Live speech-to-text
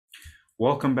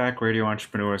Welcome back, radio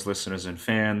entrepreneurs, listeners, and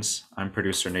fans. I'm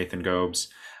producer Nathan Gobes.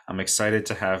 I'm excited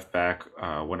to have back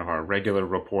one of our regular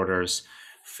reporters,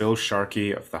 Phil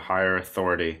Sharkey of the Higher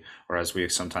Authority, or as we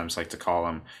sometimes like to call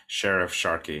him, Sheriff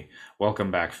Sharkey. Welcome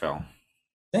back, Phil.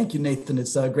 Thank you, Nathan.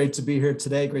 It's great to be here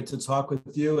today. Great to talk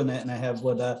with you. And I have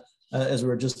as we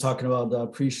were just talking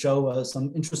about pre-show,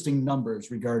 some interesting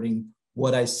numbers regarding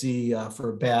what I see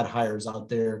for bad hires out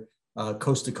there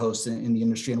coast to coast in the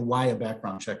industry, and why a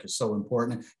background check is so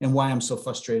important, and why I'm so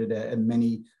frustrated at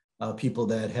many people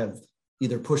that have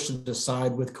either pushed it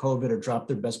aside with COVID or dropped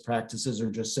their best practices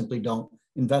or just simply don't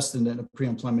invest in a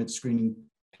pre-employment screening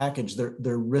package.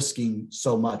 They're risking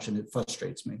so much, and it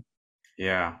frustrates me.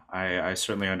 Yeah, I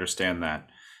certainly understand that.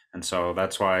 And so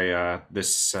that's why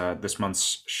this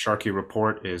month's Sharkey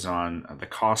report is on the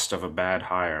cost of a bad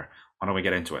hire. Why don't we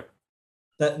get into it?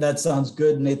 That sounds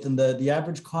good, Nathan. The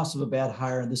average cost of a bad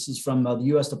hire, and this is from the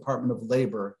U.S. Department of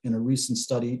Labor in a recent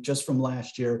study just from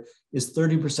last year, is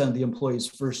 30% of the employee's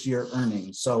first year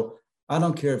earnings. So I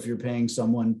don't care if you're paying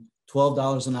someone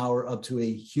 $12 an hour up to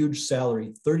a huge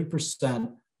salary,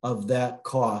 30% of that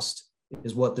cost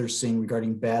is what they're seeing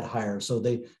regarding bad hire. So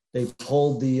they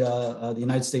told the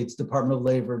United States Department of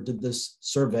Labor did this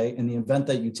survey. In the event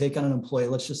that you take on an employee,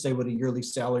 let's just say with a yearly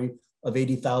salary of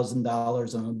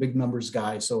 $80,000. I'm a big numbers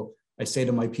guy. So I say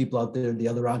to my people out there, the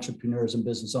other entrepreneurs and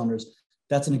business owners,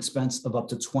 that's an expense of up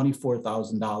to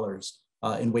 $24,000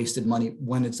 in wasted money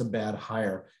when it's a bad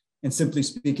hire. And simply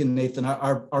speaking, Nathan,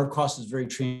 our cost is very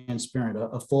transparent.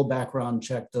 A full background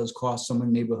check does cost somewhere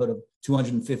in the neighborhood of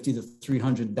 $250 to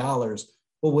 $300.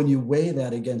 But when you weigh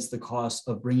that against the cost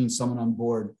of bringing someone on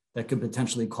board that could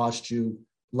potentially cost you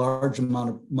large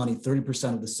amount of money,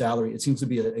 30% of the salary, it seems to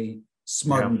be a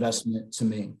smart investment to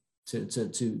me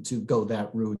to go that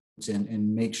route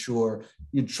and make sure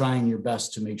you're trying your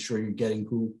best to make sure you're getting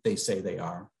who they say they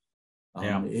are.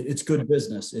 It's good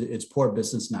business. It's poor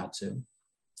business not to.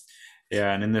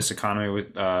 Yeah, and in this economy,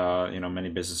 with many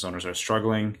business owners are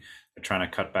struggling. They're trying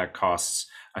to cut back costs.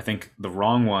 I think the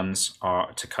wrong ones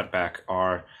to cut back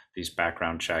are these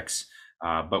background checks.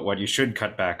 But what you should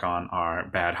cut back on are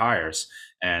bad hires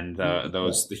and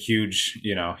the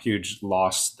huge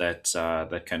loss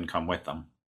that can come with them.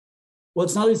 Well,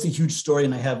 it's not always a huge story,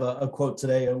 and I have a quote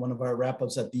today, one of our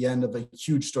wrap-ups at the end of a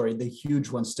huge story. The huge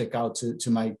ones stick out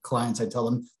to my clients. I tell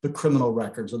them the criminal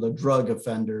records or the drug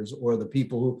offenders or the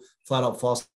people who flat out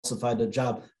falsified a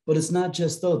job. But it's not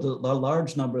just those. The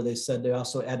large number, they said, they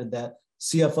also added that,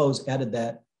 CFOs added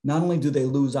that not only do they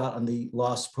lose out on the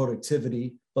lost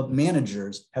productivity, but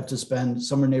managers have to spend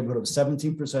somewhere in the neighborhood of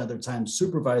 17% of their time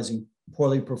supervising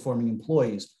poorly performing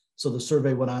employees. So the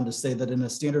survey went on to say that in a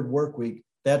standard work week,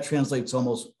 that translates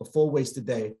almost a full wasted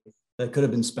day that could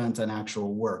have been spent on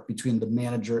actual work between the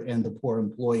manager and the poor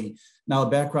employee. Now, a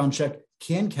background check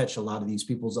can catch a lot of these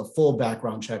people. A full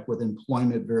background check with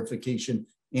employment verification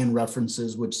and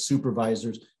references, which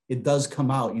supervisors, it does come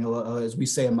out, as we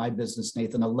say in my business,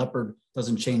 Nathan, a leopard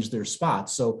doesn't change their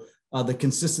spots. So the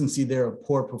consistency there of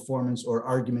poor performance or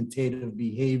argumentative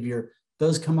behavior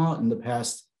does come out in the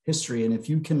past history. And if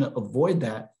you can avoid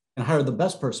that and hire the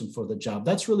best person for the job,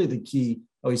 that's really the key.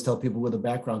 I always tell people with a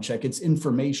background check, it's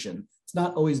information. It's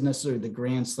not always necessarily the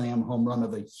grand slam home run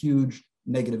of a huge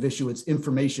negative issue. It's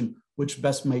information which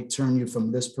best might turn you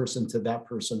from this person to that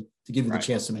person to give you the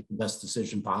chance to make the best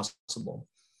decision possible.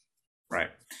 Right.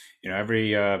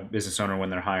 Every business owner,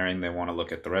 when they're hiring, they want to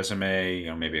look at the resume,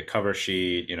 maybe a cover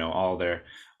sheet, all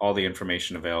the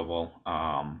information available.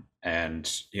 And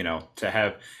to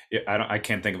have, I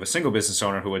can't think of a single business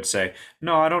owner who would say,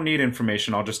 no, I don't need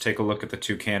information. I'll just take a look at the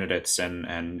two candidates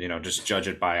and just judge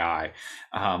it by eye.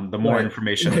 The more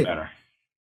information, the better.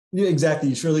 Yeah, exactly.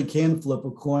 You surely can flip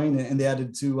a coin. And they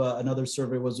added to another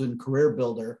survey was in Career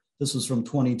Builder. This was from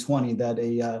 2020 that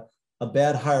a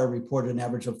bad hire reported an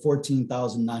average of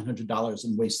 $14,900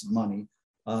 in wasted money,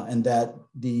 and that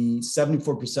the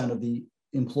 74% of the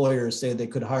employers say they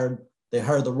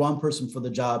hired the wrong person for the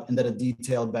job, and that a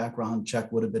detailed background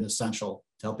check would have been essential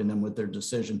to helping them with their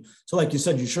decision. So like you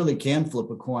said, you surely can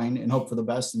flip a coin and hope for the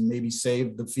best and maybe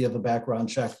save the fee of a background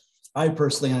check. I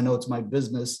personally, and I know it's my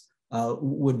business,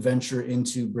 would venture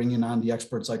into bringing on the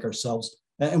experts like ourselves.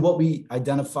 And what we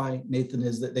identify, Nathan,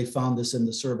 is that they found this in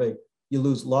the survey. You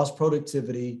lose lost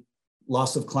productivity,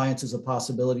 loss of clients is a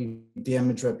possibility,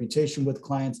 damaged reputation with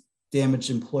clients, damaged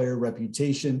employer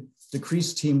reputation,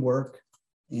 decreased teamwork.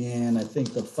 And I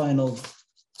think the final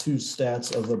two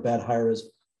stats of a bad hire is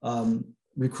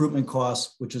recruitment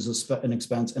costs, which is an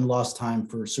expense, and lost time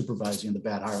for supervising the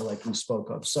bad hire like we spoke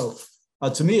of. So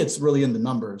to me, it's really in the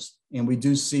numbers. And we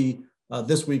do see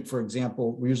This week, for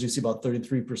example, we usually see about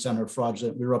 33% are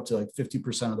fraudulent. We were up to like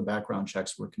 50% of the background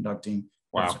checks we're conducting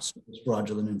Wow.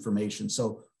 fraudulent information.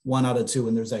 So 1 out of 2,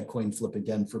 and there's that coin flip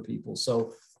again for people.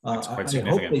 So That's quite I hope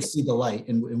significant. they see the light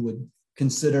and would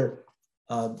consider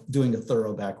doing a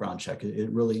thorough background check. It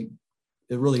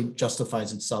really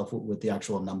justifies itself with the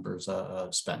actual numbers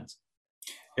spent.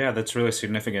 Yeah, that's really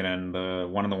significant.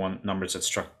 And one of the numbers that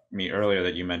struck me earlier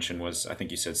that you mentioned was, I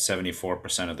think you said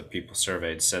 74% of the people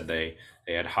surveyed said they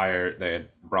had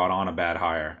brought on a bad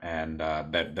hire, and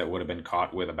that would have been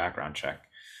caught with a background check.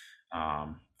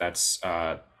 That's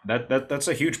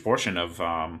a huge portion of,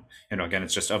 again,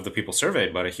 it's just of the people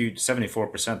surveyed, but a huge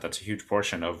 74%. That's a huge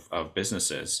portion of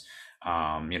businesses.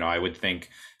 I would think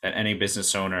that any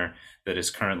business owner that is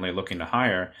currently looking to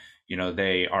hire,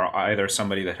 they are either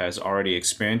somebody that has already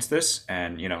experienced this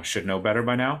and, should know better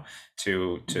by now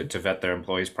to vet their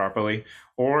employees properly.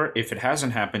 Or if it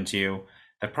hasn't happened to you,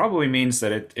 that probably means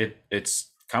that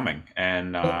it's coming,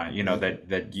 and,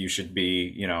 that you should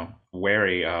be,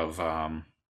 wary of,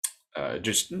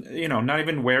 just, not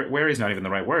even wary is not even the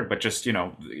right word, but just,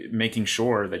 making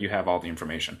sure that you have all the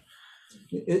information.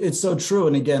 It's so true.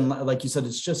 And again, like you said,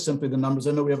 it's just simply the numbers.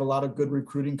 I know we have a lot of good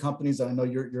recruiting companies. I know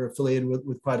you're affiliated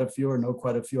with quite a few, or know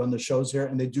quite a few on the shows here,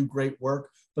 and they do great work.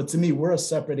 But to me, we're a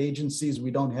separate agencies.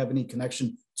 We don't have any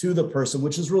connection to the person,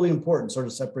 which is really important, sort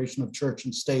of separation of church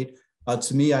and state.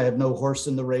 To me, I have no horse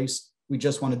in the race. We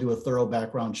just want to do a thorough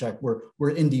background check.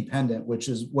 We're independent, which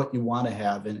is what you want to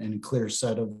have, and a clear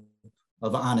set of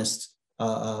honest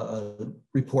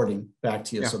reporting back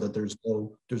to you, so that there's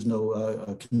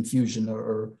no confusion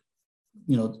or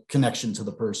connection to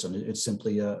the person. It's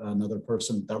simply another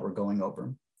person that we're going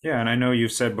over. Yeah, and I know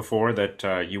you've said before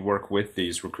that you work with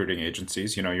these recruiting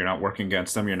agencies. You're not working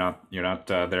against them. You're not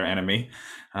their enemy.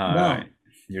 No.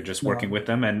 You're just working with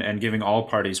them and giving all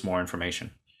parties more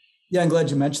information. Yeah, I'm glad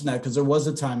you mentioned that, because there was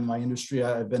a time in my industry,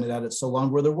 I've been at it so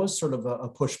long, where there was sort of a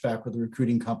pushback with the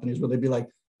recruiting companies, where they'd be like,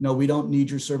 no, we don't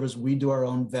need your service. We do our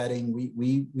own vetting.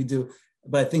 We do.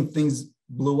 But I think things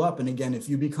blew up. And again, if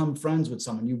you become friends with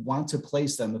someone, you want to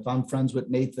place them. If I'm friends with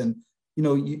Nathan,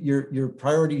 your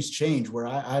priorities change, where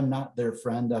I'm not their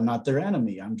friend. I'm not their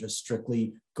enemy. I'm just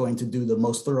strictly going to do the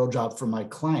most thorough job for my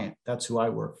client. That's who I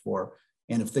work for.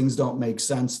 And if things don't make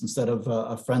sense, instead of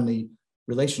a friendly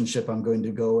relationship, I'm going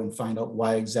to go and find out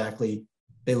why exactly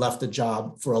they left a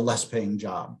job for a less paying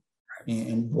job.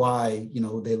 And why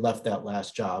they left that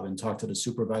last job, and talk to the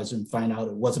supervisor and find out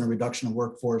it wasn't a reduction of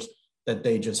workforce, that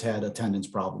they just had attendance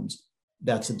problems.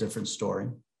 That's a different story.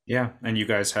 Yeah, and you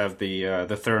guys have the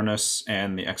thoroughness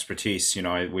and the expertise.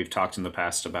 We've talked in the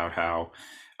past about how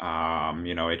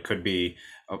it could be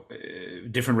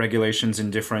different regulations in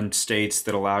different states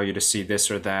that allow you to see this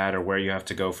or that, or where you have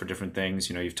to go for different things.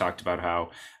 You've talked about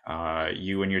how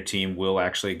you and your team will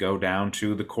actually go down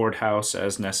to the courthouse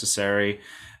as necessary.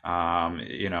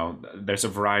 There's a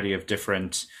variety of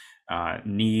different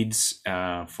needs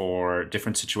for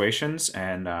different situations,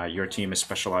 and your team is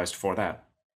specialized for that.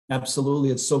 Absolutely.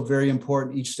 It's so very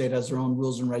important. Each state has their own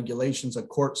rules and regulations. A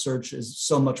court search is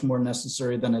so much more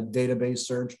necessary than a database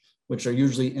search, which are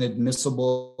usually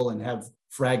inadmissible and have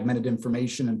fragmented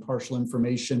information and partial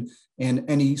information. And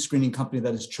any screening company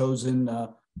that is chosen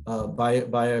by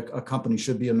a company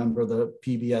should be a member of the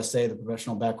PBSA, the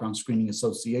Professional Background Screening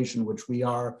Association, which we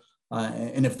are.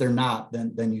 And if they're not,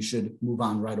 then you should move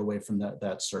on right away from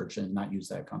that search and not use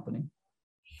that company.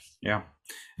 Yeah,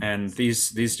 and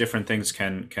these different things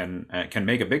can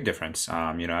make a big difference.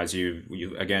 As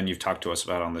you've talked to us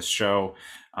about on this show,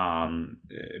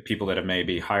 people that have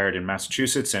maybe hired in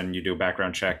Massachusetts, and you do a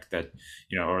background check that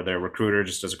or their recruiter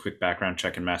just does a quick background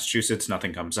check in Massachusetts,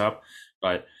 nothing comes up,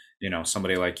 but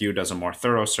somebody like you does a more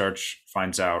thorough search,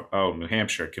 finds out, oh, New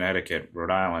Hampshire, Connecticut,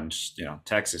 Rhode Island,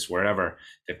 Texas, wherever,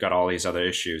 they've got all these other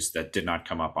issues that did not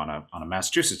come up on a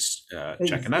Massachusetts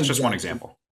check, and that's just one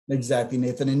example. Exactly,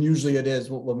 Nathan. And usually it is,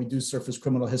 when we do surface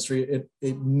criminal history,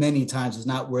 it many times is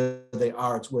not where they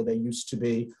are, it's where they used to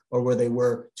be, or where they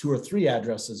were 2 or 3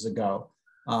 addresses ago.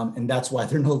 And that's why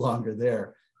they're no longer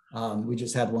there. We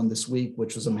just had one this week,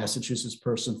 which was a Massachusetts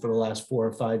person for the last 4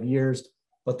 or 5 years,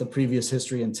 but the previous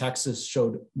history in Texas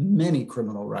showed many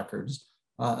criminal records.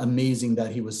 Amazing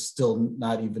that he was still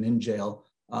not even in jail.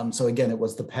 So again, it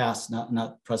was the past,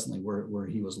 not presently where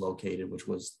he was located, which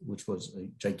was a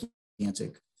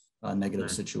gigantic negative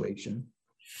situation.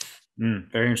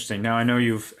 Very interesting. Now, I know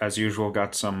you've, as usual,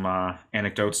 got some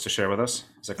anecdotes to share with us.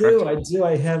 Is that correct? I do.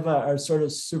 I have our sort of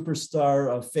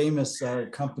superstar, famous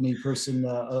company person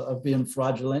of being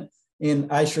fraudulent.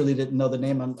 And I surely didn't know the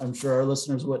name. I'm sure our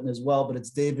listeners wouldn't as well, but it's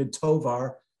David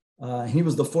Tovar. He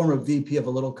was the former VP of a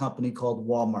little company called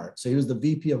Walmart. So he was the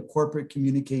VP of corporate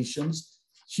communications,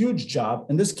 huge job.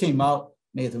 And this came out,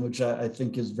 Nathan, which I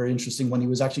think is very interesting, when he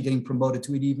was actually getting promoted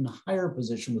to an even higher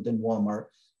position within Walmart.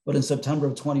 But in September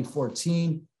of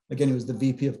 2014, again, he was the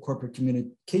VP of corporate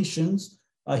communications.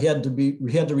 He had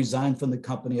to resign from the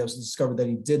company. I was discovered that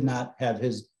he did not have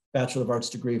his Bachelor of Arts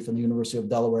degree from the University of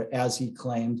Delaware, as he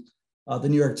claimed. The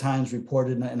New York Times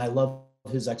reported, and I love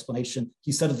his explanation.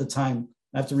 He said at the time,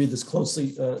 I have to read this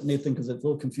closely, Nathan, because it's a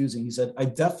little confusing. He said, "I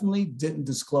definitely didn't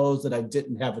disclose that I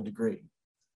didn't have a degree."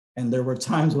 And there were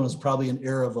times when it was probably an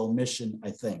error of omission,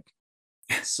 I think.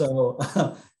 So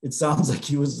it sounds like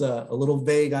he was a little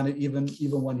vague on it, even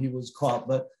when he was caught.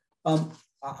 But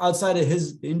outside of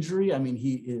his injury, I mean,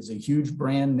 he is a huge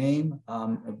brand name,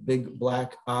 a big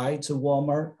black eye to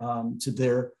Walmart, to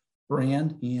their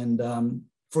brand. And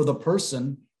for the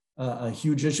person, a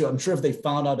huge issue. I'm sure if they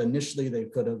found out initially, they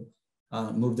could have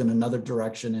moved in another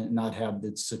direction and not have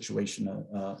this situation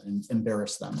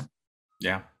embarrass them.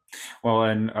 Yeah. Well,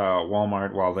 and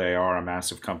Walmart, while they are a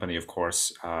massive company, of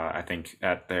course, I think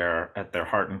at their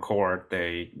heart and core,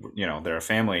 they're a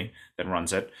family that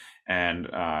runs it. And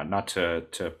not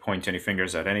to point any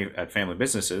fingers at family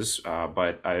businesses,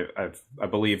 but I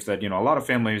believe that a lot of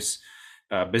families,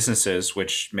 businesses,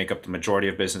 which make up the majority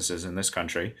of businesses in this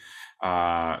country,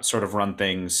 sort of run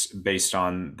things based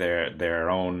on their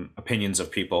own opinions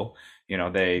of people.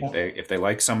 They if they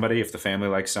like somebody, if the family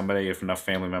likes somebody, if enough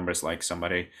family members like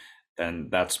somebody, then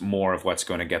that's more of what's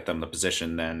going to get them the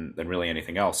position than really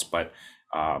anything else. But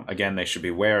again, they should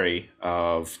be wary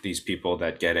of these people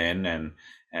that get in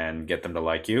and get them to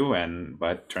like you,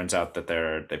 but turns out that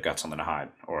they've got something to hide,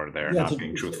 or they're not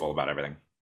being truthful about everything.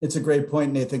 It's a great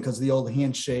point, Nathan, because the old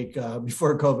handshake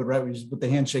before COVID, right? We just put the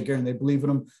handshake here and they believe in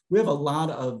them. We have a lot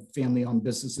of family-owned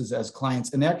businesses as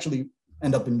clients, and actually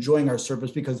end up enjoying our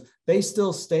service because they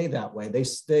still stay that way. They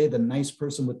stay the nice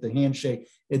person with the handshake.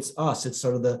 It's us. It's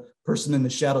sort of the person in the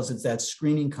shadows. It's that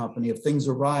screening company. If things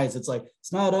arise, it's like,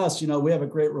 it's not us. We have a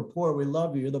great rapport. We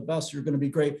love you. You're the best. You're going to be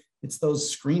great. It's those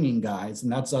screening guys.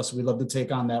 And that's us. We love to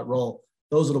take on that role.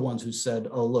 Those are the ones who said,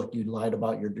 "Oh, look, you lied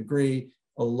about your degree.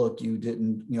 Oh, look, you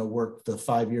didn't, work the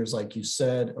 5 years like you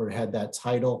said, or had that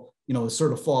title." It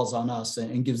sort of falls on us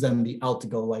and gives them the out to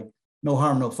go like, no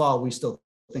harm, no foul. We still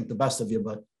think the best of you,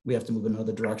 but we have to move in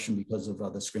another direction because of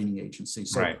the screening agency.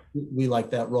 So right. We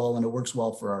like that role, and it works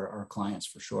well for our clients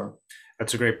for sure.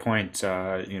 That's a great point.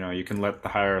 You can let the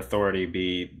higher authority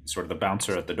be sort of the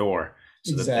bouncer at the door,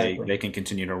 so exactly. that they can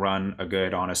continue to run a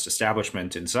good, honest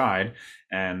establishment inside,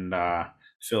 and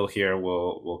Phil here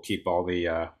will keep all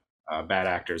the bad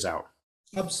actors out.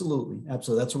 Absolutely. That's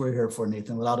what we're here for,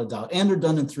 Nathan, without a doubt. And they're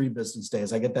done in 3 business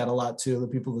days. I get that a lot too. The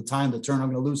people, the time to turn,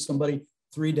 I'm going to lose somebody.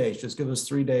 3 days. Just give us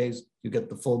 3 days. You get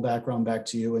the full background back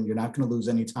to you, and you're not going to lose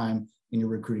any time in your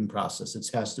recruiting process. It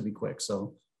has to be quick.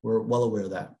 So we're well aware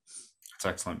of that. That's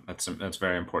excellent. That's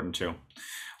very important too.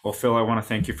 Well, Phil, I want to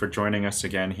thank you for joining us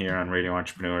again here on Radio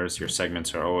Entrepreneurs. Your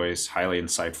segments are always highly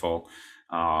insightful,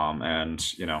 and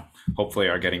hopefully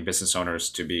are getting business owners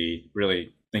to be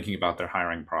really thinking about their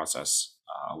hiring process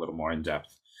a little more in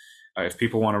depth. If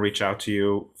people want to reach out to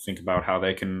you, think about how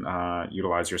they can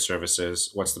utilize your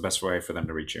services, what's the best way for them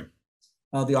to reach you?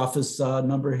 The office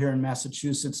number here in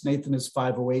Massachusetts, Nathan, is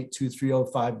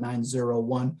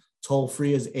 508-230-5901. Toll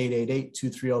free is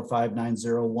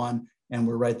 888-230-5901. And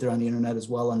we're right there on the internet as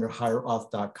well under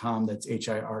hireauth.com. That's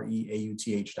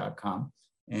hireauth.com.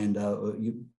 And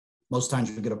most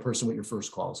times you get a person with your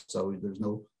first call. So there's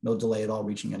no delay at all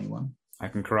reaching anyone. I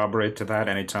can corroborate to that.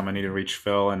 Anytime I need to reach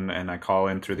Phil and I call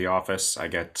in through the office, I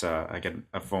get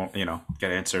a phone,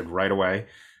 get answered right away,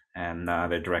 and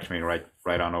they direct me right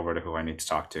on over to who I need to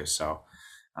talk to. So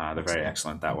they're very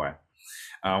excellent that way.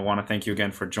 I want to thank you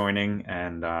again for joining,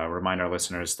 and remind our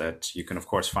listeners that you can, of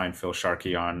course, find Phil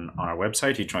Sharkey on our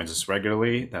website. He joins us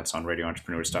regularly. That's on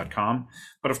radioentrepreneurs.com.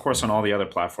 But of course, on all the other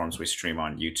platforms we stream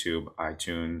on: YouTube,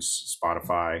 iTunes,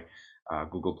 Spotify,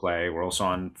 Google Play. We're also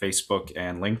on Facebook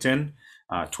and LinkedIn.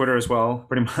 Twitter as well,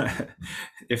 pretty much.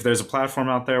 If there's a platform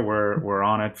out there, we're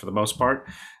on it for the most part.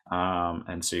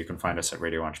 And so you can find us at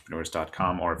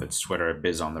radioentrepreneurs.com, or if it's Twitter,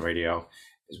 Biz on the Radio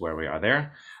is where we are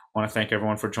there. I want to thank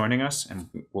everyone for joining us, and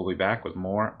we'll be back with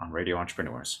more on Radio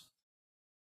Entrepreneurs.